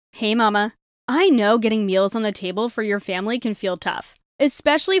Hey mama, I know getting meals on the table for your family can feel tough,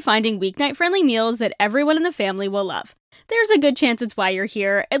 especially finding weeknight-friendly meals that everyone in the family will love. There's a good chance it's why you're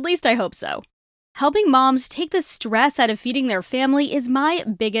here, at least I hope so. Helping moms take the stress out of feeding their family is my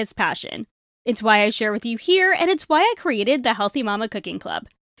biggest passion. It's why I share with you here, and it's why I created the Healthy Mama Cooking Club.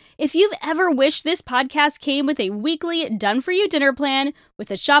 If you've ever wished this podcast came with a weekly done-for-you dinner plan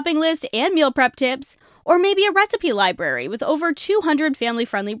with a shopping list and meal prep tips, or maybe a recipe library with over 200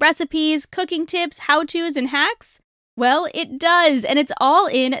 family-friendly recipes, cooking tips, how-tos, and hacks, well, it does, and it's all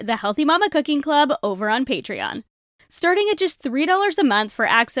in the Healthy Mama Cooking Club over on Patreon. Starting at just $3 a month for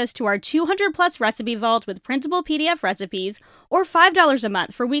access to our 200-plus recipe vault with printable PDF recipes, or $5 a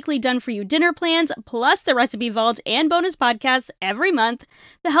month for weekly done-for-you dinner plans, plus the recipe vault and bonus podcasts every month,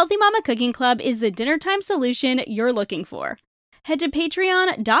 the Healthy Mama Cooking Club is the dinnertime solution you're looking for. Head to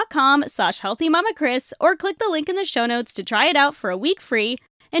patreon.com/healthymamachris or click the link in the show notes to try it out for a week free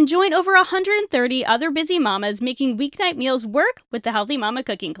and join over 130 other busy mamas making weeknight meals work with the Healthy Mama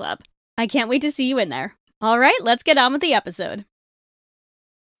Cooking Club. I can't wait to see you in there. All right, let's get on with the episode.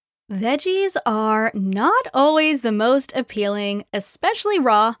 Veggies are not always the most appealing, especially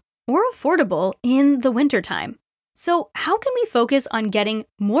raw or affordable in the wintertime. So how can we focus on getting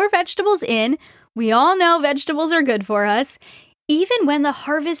more vegetables in? We all know vegetables are good for us, even when the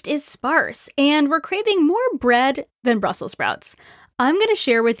harvest is sparse and we're craving more bread than Brussels sprouts. I'm going to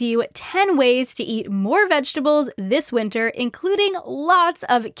share with you 10 ways to eat more vegetables this winter, including lots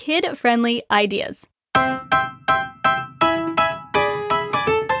of kid-friendly ideas.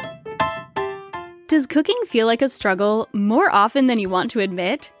 Does cooking feel like a struggle more often than you want to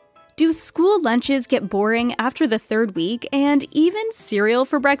admit? Do school lunches get boring after the third week, and even cereal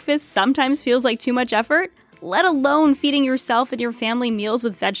for breakfast sometimes feels like too much effort? Let alone feeding yourself and your family meals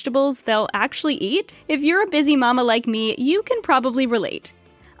with vegetables they'll actually eat? If you're a busy mama like me, you can probably relate.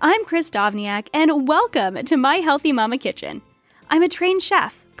 I'm Chris Dovniak, and welcome to my Healthy Mama Kitchen. I'm a trained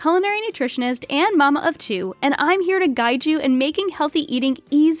chef, culinary nutritionist, and mama of two, and I'm here to guide you in making healthy eating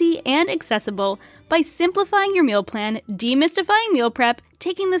easy and accessible by simplifying your meal plan, demystifying meal prep,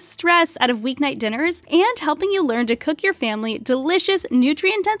 taking the stress out of weeknight dinners, and helping you learn to cook your family delicious,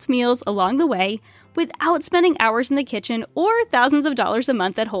 nutrient-dense meals along the way without spending hours in the kitchen or thousands of dollars a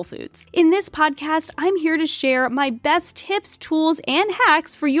month at Whole Foods. In this podcast, I'm here to share my best tips, tools, and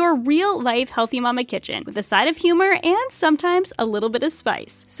hacks for your real-life Healthy Mama kitchen with a side of humor and sometimes a little bit of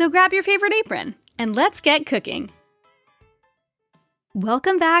spice. So grab your favorite apron and let's get cooking.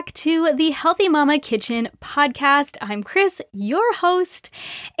 Welcome back to the Healthy Mama Kitchen podcast. I'm Chris, your host,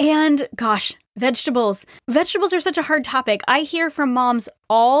 and gosh, vegetables. Vegetables are such a hard topic. I hear from moms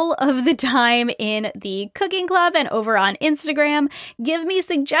all of the time in the cooking club and over on Instagram. Give me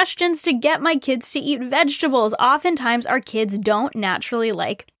suggestions to get my kids to eat vegetables. Oftentimes, our kids don't naturally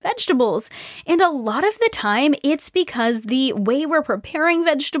like vegetables. And a lot of the time, it's because the way we're preparing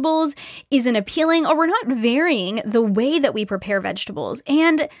vegetables isn't appealing, or we're not varying the way that we prepare vegetables.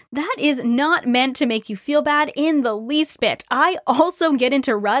 And that is not meant to make you feel bad in the least bit. I also get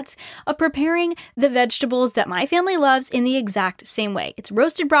into ruts of preparing the vegetables that my family loves in the exact same way. It's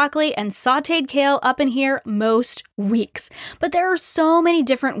roasted broccoli and sauteed kale up in here most weeks. But there are so many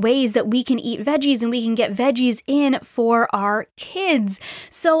different ways that we can eat veggies and we can get veggies in for our kids.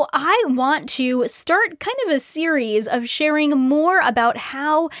 So I want to start kind of a series of sharing more about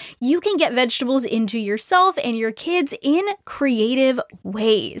how you can get vegetables into yourself and your kids in creative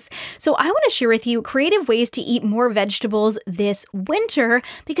ways. So I want to share with you creative ways to eat more vegetables this winter,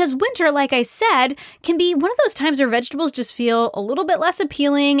 because winter, like I said, can be one of those times where vegetables just feel a little bit less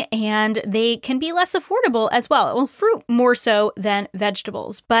appealing and they can be less affordable as well. Well, fruit more so than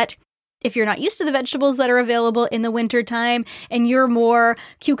vegetables. But if you're not used to the vegetables that are available in the wintertime and you're more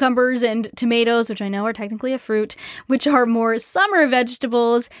cucumbers and tomatoes, which I know are technically a fruit, which are more summer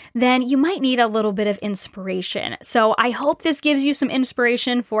vegetables, then you might need a little bit of inspiration. So I hope this gives you some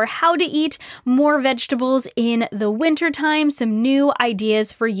inspiration for how to eat more vegetables in the wintertime, some new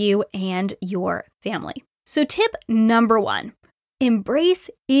ideas for you and your family. So tip number 1. Embrace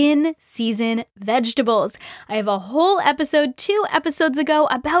in-season vegetables. I have a whole episode 2 episodes ago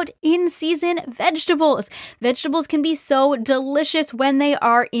about in-season vegetables. Vegetables can be so delicious when they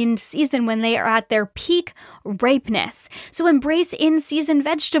are in season, when they are at their peak ripeness. So embrace in-season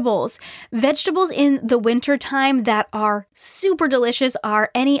vegetables. Vegetables in the winter time that are super delicious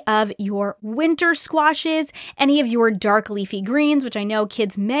are any of your winter squashes, any of your dark leafy greens, which I know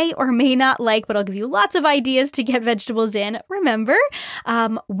kids may or may not like, but I'll give you lots of ideas to get vegetables in. Remember,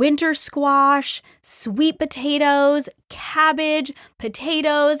 winter squash, sweet potatoes, cabbage,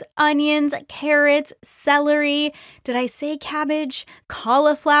 potatoes, onions, carrots, celery. Did I say cabbage?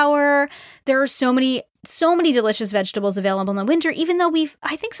 Cauliflower. There are so many delicious vegetables available in the winter, even though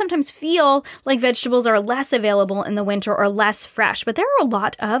I think sometimes feel like vegetables are less available in the winter or less fresh, but there are a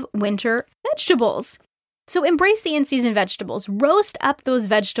lot of winter vegetables. So embrace the in-season vegetables. Roast up those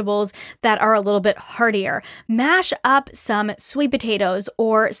vegetables that are a little bit heartier. Mash up some sweet potatoes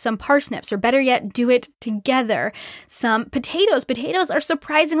or some parsnips, or better yet, do it together. Some potatoes. Potatoes are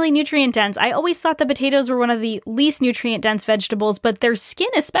surprisingly nutrient dense. I always thought the potatoes were one of the least nutrient dense vegetables, but their skin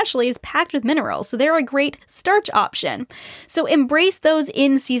especially is packed with minerals, so they're a great starch option. So embrace those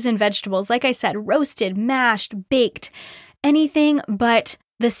in-season vegetables. Like I said, roasted, mashed, baked, anything but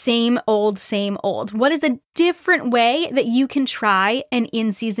the same old, same old. What is a different way that you can try an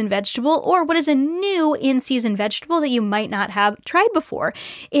in-season vegetable, or what is a new in-season vegetable that you might not have tried before?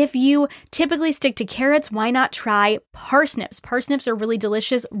 If you typically stick to carrots, why not try parsnips? Parsnips are really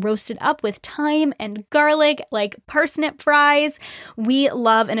delicious, roasted up with thyme and garlic, like parsnip fries. We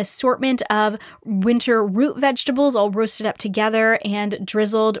love an assortment of winter root vegetables, all roasted up together and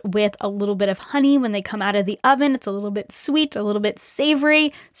drizzled with a little bit of honey when they come out of the oven. It's a little bit sweet, a little bit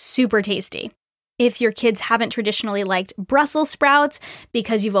savory, super tasty. If your kids haven't traditionally liked Brussels sprouts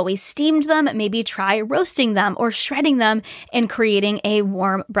because you've always steamed them, maybe try roasting them or shredding them and creating a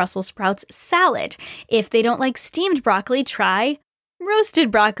warm Brussels sprouts salad. If they don't like steamed broccoli, try roasted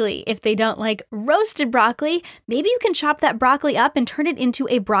broccoli. If they don't like roasted broccoli, maybe you can chop that broccoli up and turn it into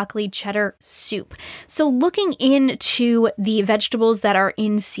a broccoli cheddar soup. So looking into the vegetables that are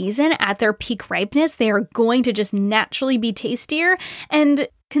in season at their peak ripeness, they are going to just naturally be tastier, and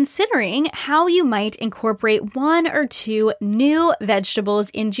considering how you might incorporate 1 or 2 new vegetables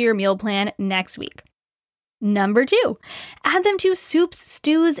into your meal plan next week. Number 2, add them to soups,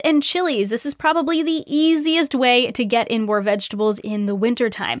 stews, and chilies. This is probably the easiest way to get in more vegetables in the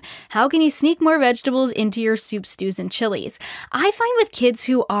wintertime. How can you sneak more vegetables into your soups, stews, and chilies? I find with kids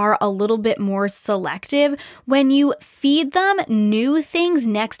who are a little bit more selective, when you feed them new things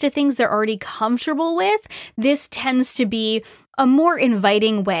next to things they're already comfortable with, this tends to be a more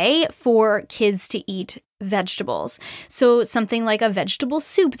inviting way for kids to eat vegetables. So something like a vegetable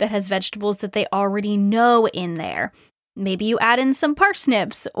soup that has vegetables that they already know in there. Maybe you add in some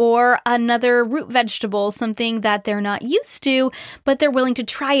parsnips or another root vegetable, something that they're not used to, but they're willing to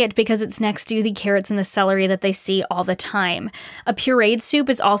try it because it's next to the carrots and the celery that they see all the time. A pureed soup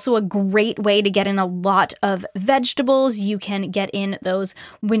is also a great way to get in a lot of vegetables. You can get in those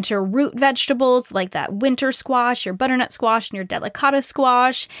winter root vegetables like that winter squash, your butternut squash, and your delicata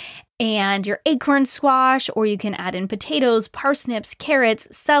squash, and your acorn squash, or you can add in potatoes, parsnips, carrots,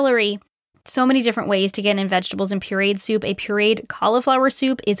 celery. So many different ways to get in vegetables in pureed soup. A pureed cauliflower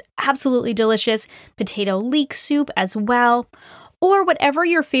soup is absolutely delicious. Potato leek soup as well. Or whatever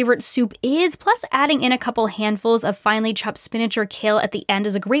your favorite soup is, plus adding in a couple handfuls of finely chopped spinach or kale at the end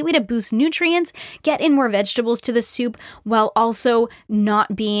is a great way to boost nutrients, get in more vegetables to the soup, while also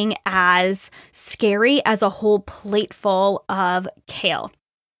not being as scary as a whole plate full of kale.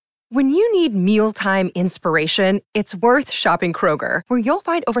 When you need mealtime inspiration, it's worth shopping Kroger, where you'll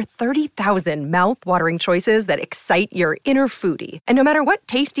find over 30,000 mouth-watering choices that excite your inner foodie. And no matter what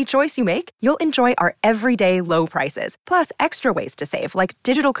tasty choice you make, you'll enjoy our everyday low prices, plus extra ways to save, like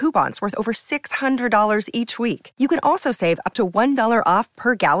digital coupons worth over $600 each week. You can also save up to $1 off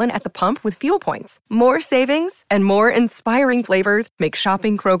per gallon at the pump with fuel points. More savings and more inspiring flavors make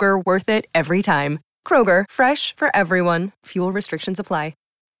shopping Kroger worth it every time. Kroger, fresh for everyone. Fuel restrictions apply.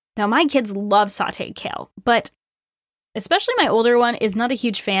 Now, my kids love sauteed kale, but especially my older one is not a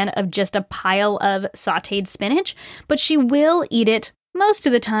huge fan of just a pile of sauteed spinach, but she will eat it most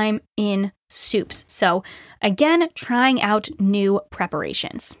of the time in soups. So again, trying out new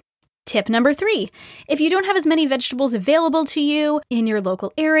preparations. Tip number 3, if you don't have as many vegetables available to you in your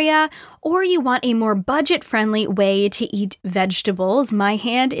local area, or you want a more budget-friendly way to eat vegetables, my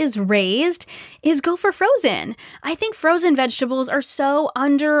hand is raised, is go for frozen. I think frozen vegetables are so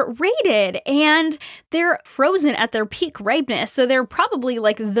underrated, and they're frozen at their peak ripeness, so they're probably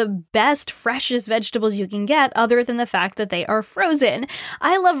like the best, freshest vegetables you can get, other than the fact that they are frozen.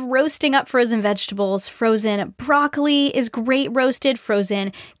 I love roasting up frozen vegetables. Frozen broccoli is great roasted,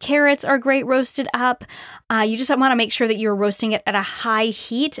 frozen carrots are great roasted up. You just want to make sure that you're roasting it at a high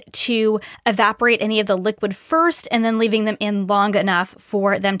heat to evaporate any of the liquid first, and then leaving them in long enough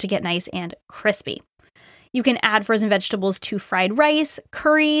for them to get nice and crispy. You can add frozen vegetables to fried rice,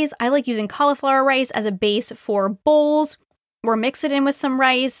 curries. I like using cauliflower rice as a base for bowls. or mix it in with some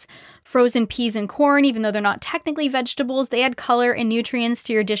rice. Frozen peas and corn, even though they're not technically vegetables, they add color and nutrients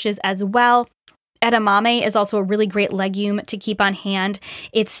to your dishes as well. Edamame is also a really great legume to keep on hand.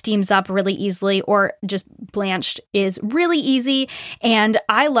 It steams up really easily, or just blanched is really easy. And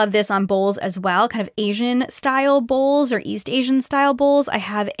I love this on bowls as well, kind of Asian style bowls or East Asian style bowls. I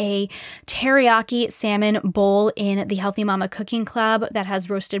have a teriyaki salmon bowl in the Healthy Mama Cooking Club that has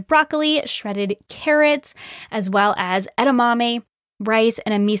roasted broccoli, shredded carrots, as well as edamame, rice,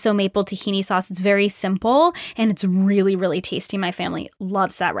 and a miso maple tahini sauce. It's very simple and it's really, really tasty. My family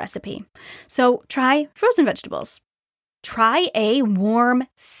loves that recipe. So try frozen vegetables. Try a warm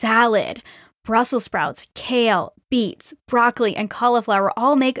salad. Brussels sprouts, kale, beets, broccoli, and cauliflower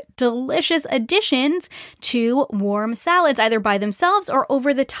all make delicious additions to warm salads, either by themselves or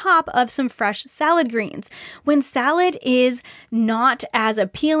over the top of some fresh salad greens. When salad is not as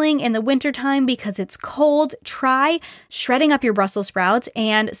appealing in the wintertime because it's cold, try shredding up your Brussels sprouts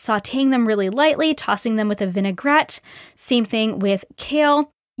and sauteing them really lightly, tossing them with a vinaigrette. Same thing with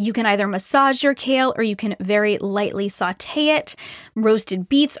kale. You can either massage your kale or you can very lightly saute it. Roasted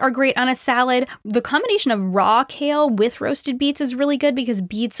beets are great on a salad. The combination of raw kale with roasted beets is really good because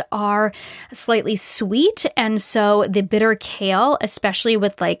beets are slightly sweet. And so the bitter kale, especially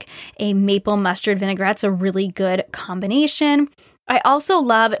with like a maple mustard vinaigrette's a really good combination. I also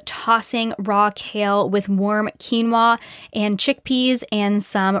love tossing raw kale with warm quinoa and chickpeas and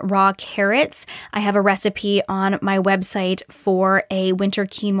some raw carrots. I have a recipe on my website for a winter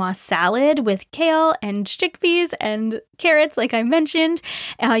quinoa salad with kale and chickpeas and carrots, like I mentioned.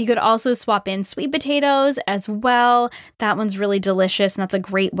 You could also swap in sweet potatoes as well. That one's really delicious, and that's a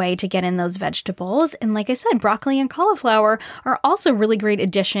great way to get in those vegetables. And like I said, broccoli and cauliflower are also really great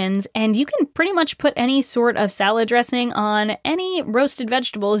additions, and you can pretty much put any sort of salad dressing on any roasted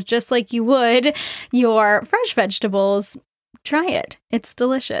vegetables just like you would your fresh vegetables. Try it. It's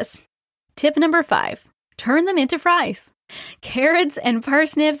delicious. Tip number 5, turn them into fries. Carrots and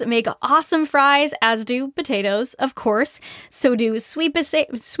parsnips make awesome fries, as do potatoes, of course. So do sweet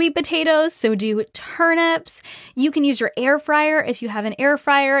potatoes, so do turnips. You can use your air fryer if you have an air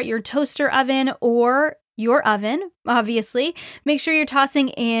fryer, your toaster oven, or your oven, obviously. Make sure you're tossing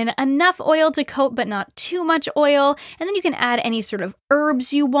in enough oil to coat, but not too much oil. And then you can add any sort of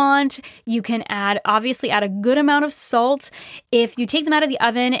herbs you want. You can obviously add a good amount of salt. If you take them out of the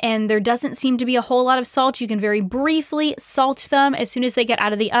oven and there doesn't seem to be a whole lot of salt, you can very briefly salt them as soon as they get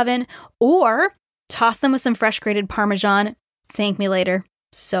out of the oven, or toss them with some fresh grated Parmesan. Thank me later.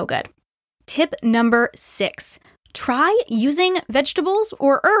 So good. Tip number 6. Try using vegetables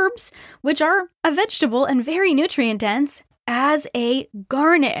or herbs, which are a vegetable and very nutrient dense, as a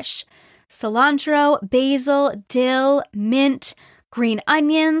garnish. Cilantro, basil, dill, mint, green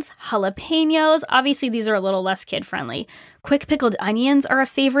onions, jalapenos. Obviously, these are a little less kid-friendly. Quick pickled onions are a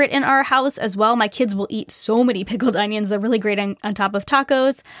favorite in our house as well. My kids will eat so many pickled onions. They're really great on top of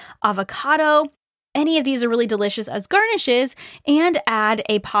tacos. Avocado. Any of these are really delicious as garnishes and add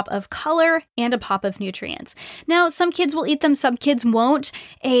a pop of color and a pop of nutrients. Now, some kids will eat them, some kids won't.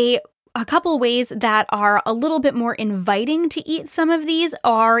 A couple ways that are a little bit more inviting to eat some of these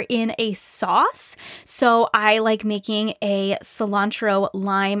are in a sauce. So I like making a cilantro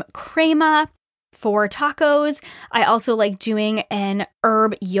lime crema for tacos. I also like doing an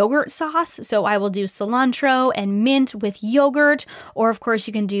herb yogurt sauce. So I will do cilantro and mint with yogurt, or of course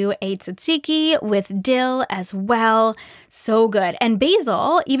you can do a tzatziki with dill as well. So good. And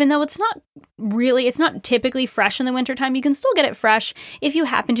basil, even though it's not typically fresh in the wintertime, you can still get it fresh if you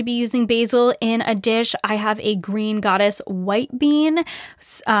happen to be using basil in a dish. I have a green goddess white bean.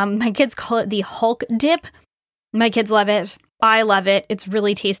 My kids call it the Hulk dip. My kids love it. I love it. It's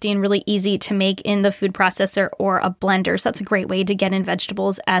really tasty and really easy to make in the food processor or a blender. So that's a great way to get in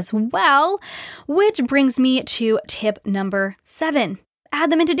vegetables as well. Which brings me to tip number 7.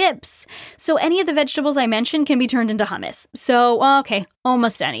 Add them into dips. So any of the vegetables I mentioned can be turned into hummus. So, okay,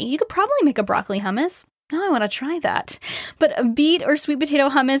 almost any. You could probably make a broccoli hummus. Now I want to try that. But a beet or sweet potato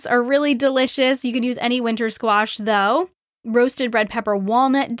hummus are really delicious. You can use any winter squash though. Roasted red pepper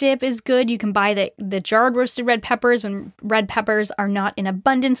walnut dip is good. You can buy the jarred roasted red peppers when red peppers are not in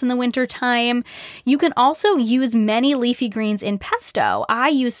abundance in the winter time. You can also use many leafy greens in pesto. I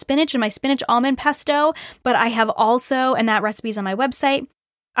use spinach in my spinach almond pesto, but I have also, and that recipe is on my website,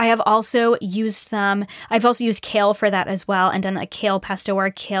 I have also used them. I've also used kale for that as well and done a kale pesto or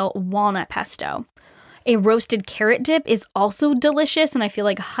a kale walnut pesto. A roasted carrot dip is also delicious and I feel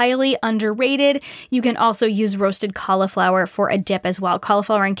like highly underrated. You can also use roasted cauliflower for a dip as well.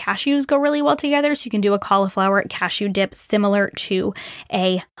 Cauliflower and cashews go really well together, so you can do a cauliflower cashew dip similar to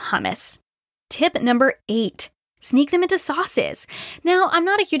a hummus. Tip number 8. Sneak them into sauces. Now, I'm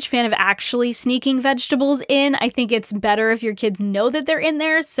not a huge fan of actually sneaking vegetables in. I think it's better if your kids know that they're in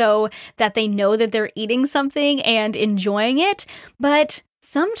there so that they know that they're eating something and enjoying it. But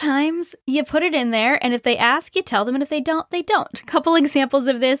sometimes you put it in there, and if they ask, you tell them, and if they don't, they don't. A couple examples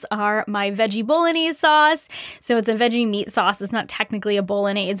of this are my veggie bolognese sauce. So it's a veggie meat sauce. It's not technically a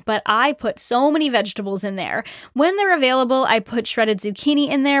bolognese, but I put so many vegetables in there. When they're available, I put shredded zucchini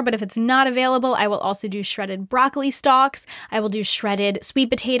in there, but if it's not available, I will also do shredded broccoli stalks. I will do shredded sweet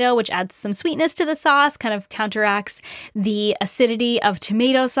potato, which adds some sweetness to the sauce, kind of counteracts the acidity of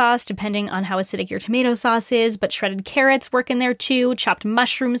tomato sauce, depending on how acidic your tomato sauce is, but shredded carrots work in there too, chopped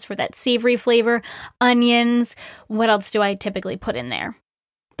mushrooms for that savory flavor, onions. What else do I typically put in there?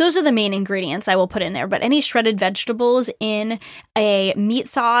 Those are the main ingredients I will put in there, but any shredded vegetables in a meat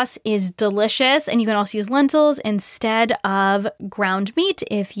sauce is delicious, and you can also use lentils instead of ground meat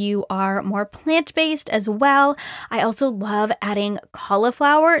if you are more plant-based as well. I also love adding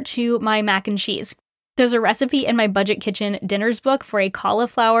cauliflower to my mac and cheese. There's a recipe in my Budget Kitchen dinners book for a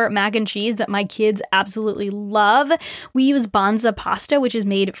cauliflower mac and cheese that my kids absolutely love. We use Banza pasta, which is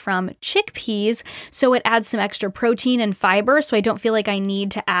made from chickpeas, so it adds some extra protein and fiber, so I don't feel like I need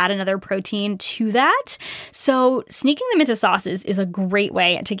to add another protein to that. So sneaking them into sauces is a great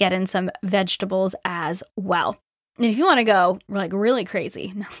way to get in some vegetables as well. And if you want to go like really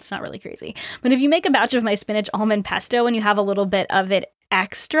crazy, no, it's not really crazy, but if you make a batch of my spinach almond pesto and you have a little bit of it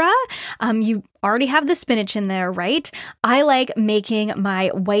extra, you already have the spinach in there, right? I like making my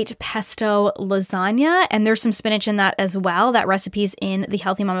white pesto lasagna, and there's some spinach in that as well. That recipe's in the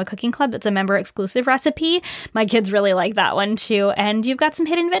Healthy Mama Cooking Club. That's a member exclusive recipe. My kids really like that one too. And you've got some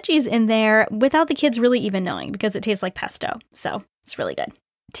hidden veggies in there without the kids really even knowing because it tastes like pesto. So it's really good.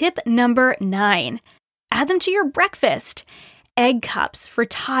 Tip number 9. Add them to your breakfast. Egg cups,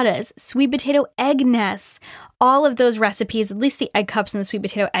 frittatas, sweet potato egg nests. All of those recipes, at least the egg cups and the sweet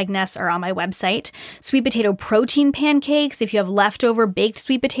potato egg nests, are on my website. Sweet potato protein pancakes, if you have leftover baked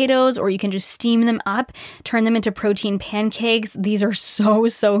sweet potatoes, or you can just steam them up, turn them into protein pancakes. These are so,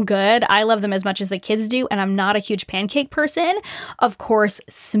 so good. I love them as much as the kids do, and I'm not a huge pancake person. Of course,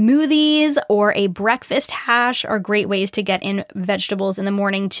 smoothies or a breakfast hash are great ways to get in vegetables in the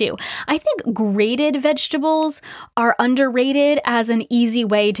morning too. I think grated vegetables are underrated as an easy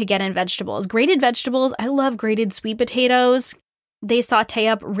way to get in vegetables. Grated vegetables, I love grated sweet potatoes. They saute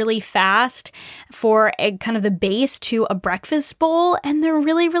up really fast for a kind of the base to a breakfast bowl, and they're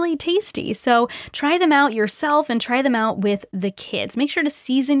really, really tasty. So try them out yourself and try them out with the kids. Make sure to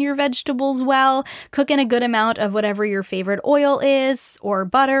season your vegetables well, cook in a good amount of whatever your favorite oil is, or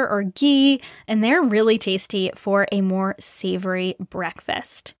butter or ghee, and they're really tasty for a more savory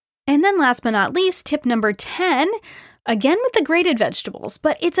breakfast. And then last but not least, tip number 10, again with the grated vegetables,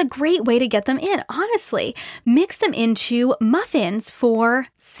 but it's a great way to get them in, honestly. Mix them into muffins for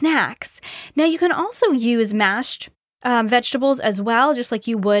snacks. Now, you can also use mashed vegetables as well, just like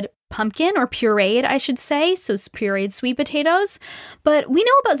you would pumpkin, or pureed, I should say, so pureed sweet potatoes. But we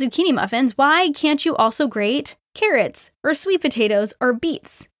know about zucchini muffins. Why can't you also grate carrots or sweet potatoes or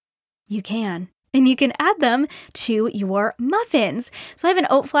beets? You can. And you can add them to your muffins. So I have an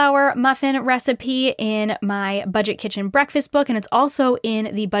oat flour muffin recipe in my Budget Kitchen breakfast book, and it's also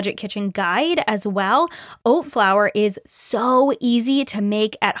in the Budget Kitchen guide as well. Oat flour is so easy to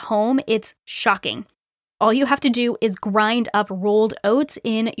make at home. It's shocking. All you have to do is grind up rolled oats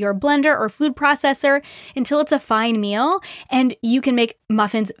in your blender or food processor until it's a fine meal, and you can make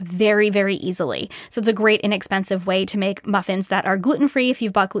muffins very, very easily. So it's a great inexpensive way to make muffins that are gluten-free if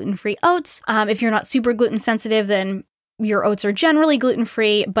you've bought gluten-free oats. If you're not super gluten sensitive, then your oats are generally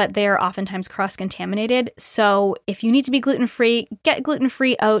gluten-free, but they're oftentimes cross-contaminated. So if you need to be gluten-free, get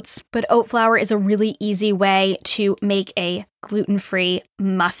gluten-free oats. But oat flour is a really easy way to make a gluten-free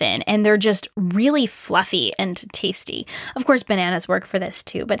muffin, and they're just really fluffy and tasty. Of course, bananas work for this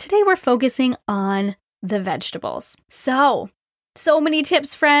too, but today we're focusing on the vegetables. So many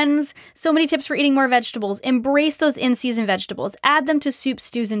tips, friends. So many tips for eating more vegetables. Embrace those in-season vegetables. Add them to soups,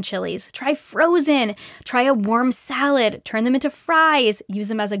 stews, and chilies. Try frozen. Try a warm salad. Turn them into fries. Use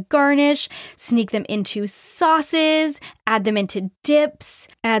them as a garnish. Sneak them into sauces. Add them into dips.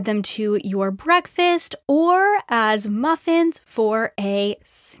 Add them to your breakfast or as muffins for a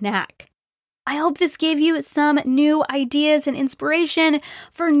snack. I hope this gave you some new ideas and inspiration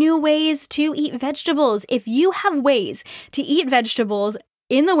for new ways to eat vegetables. If you have ways to eat vegetables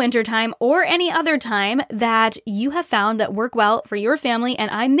in the wintertime or any other time that you have found that work well for your family and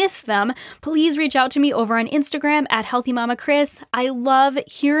I miss them, please reach out to me over on Instagram at HealthyMamaChris. I love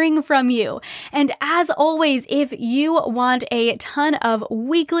hearing from you. And as always, if you want a ton of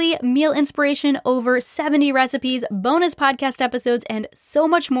weekly meal inspiration, over 70 recipes, bonus podcast episodes, and so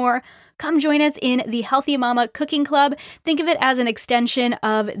much more, come join us in the Healthy Mama Cooking Club. Think of it as an extension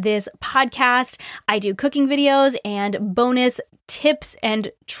of this podcast. I do cooking videos and bonus tips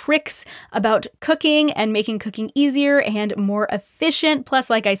and tricks about cooking and making cooking easier and more efficient. Plus,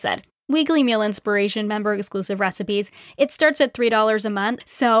 like I said, weekly meal inspiration, member exclusive recipes. It starts at $3 a month.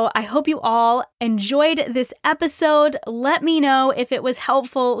 So I hope you all enjoyed this episode. Let me know if it was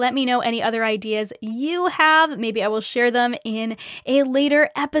helpful. Let me know any other ideas you have. Maybe I will share them in a later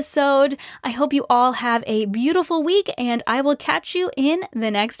episode. I hope you all have a beautiful week and I will catch you in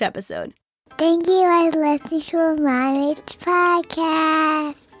the next episode. Thank you for listening to Mommy's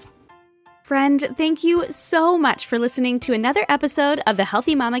podcast. Friend, thank you so much for listening to another episode of the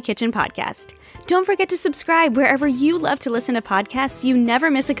Healthy Mama Kitchen podcast. Don't forget to subscribe wherever you love to listen to podcasts so you never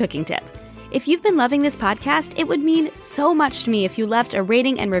miss a cooking tip. If you've been loving this podcast, it would mean so much to me if you left a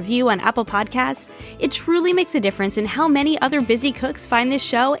rating and review on Apple Podcasts. It truly makes a difference in how many other busy cooks find this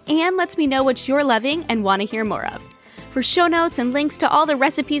show and lets me know what you're loving and want to hear more of. For show notes and links to all the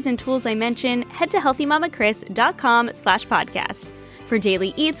recipes and tools I mention, head to healthymamachris.com/podcast. For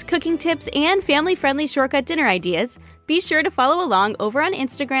daily eats, cooking tips, and family-friendly shortcut dinner ideas, be sure to follow along over on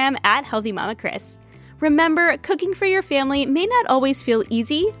Instagram at HealthyMamaChris. Remember, cooking for your family may not always feel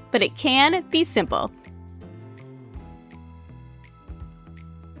easy, but it can be simple.